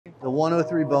The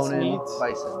 103 bone-in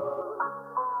bison.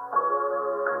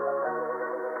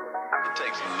 It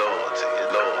takes loyalty.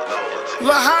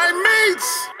 LChaimMeats!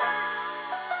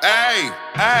 Hey,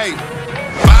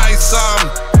 buy some,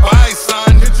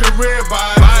 hit your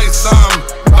ribeye. Buy some,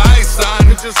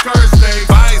 hit your skirt steak.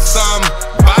 Buy some,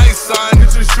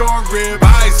 hit your short rib.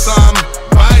 Buy some,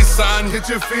 hit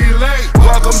your filet.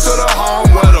 Welcome to the home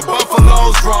where the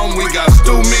buffaloes roam. We got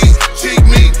stew meat, cheap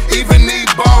meat, even need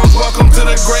bones. Welcome to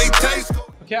the great taste.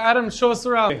 Okay, Adam, show us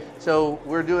around. So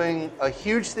we're doing a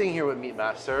huge thing here with Meat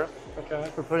Master.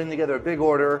 Okay. We're putting together a big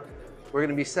order. We're going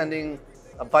to be sending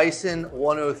a bison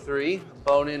 103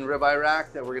 bone-in ribeye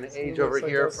rack that we're going to age over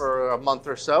here for a month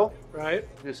or so. Right.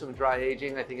 Do some dry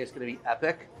aging. I think it's going to be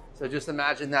epic. So just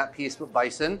imagine that piece with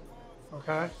bison.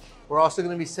 Okay. We're also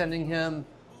going to be sending him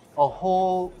a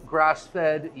whole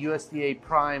grass-fed USDA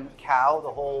prime cow,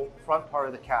 the whole front part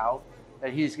of the cow,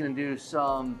 that he's going to do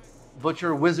some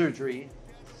butcher wizardry.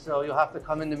 So you'll have to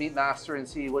come into Meat Master and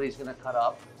see what he's going to cut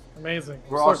up. Amazing.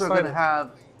 We're also going to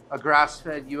have a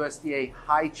grass-fed USDA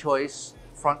high choice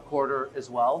front quarter as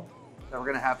well that we're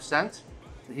going to have sent,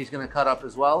 that he's going to cut up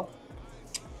as well.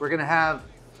 We're going to have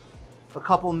a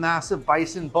couple massive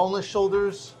bison boneless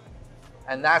shoulders,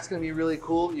 and that's going to be really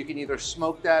cool. You can either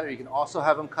smoke that, or you can also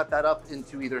have them cut that up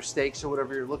into either steaks or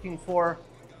whatever you're looking for.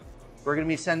 We're going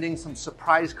to be sending some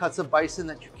surprise cuts of bison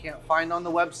that you can't find on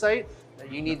the website,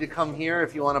 that you need to come here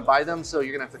if you want to buy them. So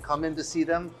you're going to have to come in to see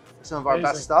them. Some of our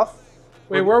best stuff.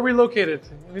 Wait, where are we located?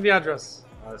 Give me the address.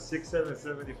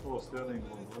 6774 Sterling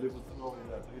Road, Hollywood,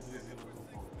 Florida,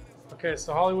 33024. Okay,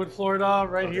 so Hollywood, Florida,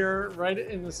 right here, right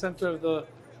in the center of the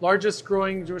largest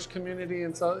growing Jewish community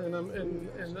in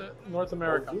North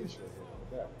America.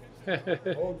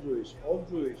 All Jewish.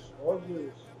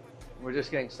 We're just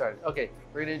getting started. Okay,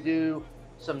 we're going to do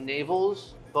some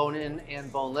navels, bone-in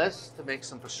and boneless, to make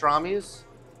some pastrami's.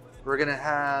 We're going to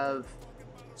have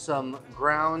some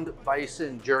ground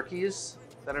bison jerkies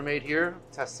that are made here,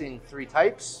 testing 3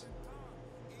 types.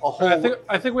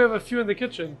 I think we have a few in the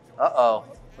kitchen. Uh-oh.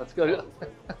 Let's go.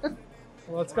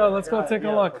 Let's go take a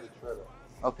look.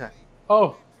 Okay.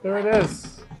 Oh, there it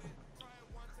is.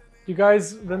 You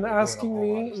guys been asking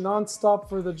me nonstop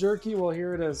for the jerky. Well,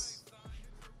 here it is.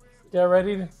 Get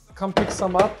ready. Come pick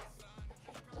some up.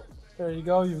 There you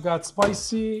go. You've got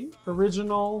spicy,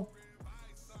 original.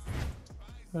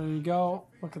 There you go.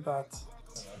 Look at that.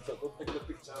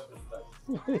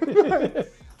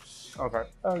 Okay.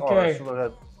 Okay. Go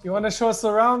ahead. You want to show us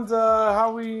around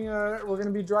how we're going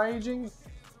to be dry aging?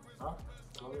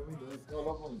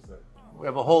 We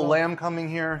have a whole lamb coming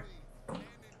here.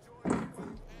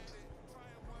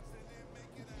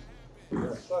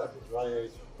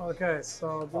 Okay,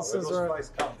 so this is our.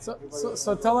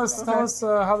 So tell us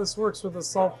how this works with the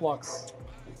salt blocks.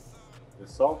 The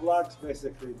salt blocks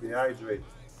basically dehydrate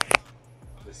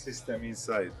the system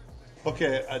inside.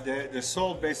 Okay, the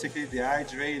salt basically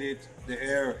dehydrated the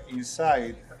air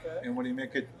inside, and when you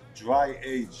make it dry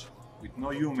age with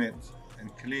no humid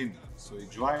and clean, so it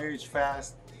dry age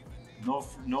fast,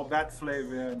 no bad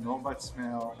flavor, no bad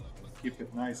smell, keep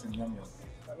it nice and yummy.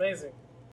 Amazing.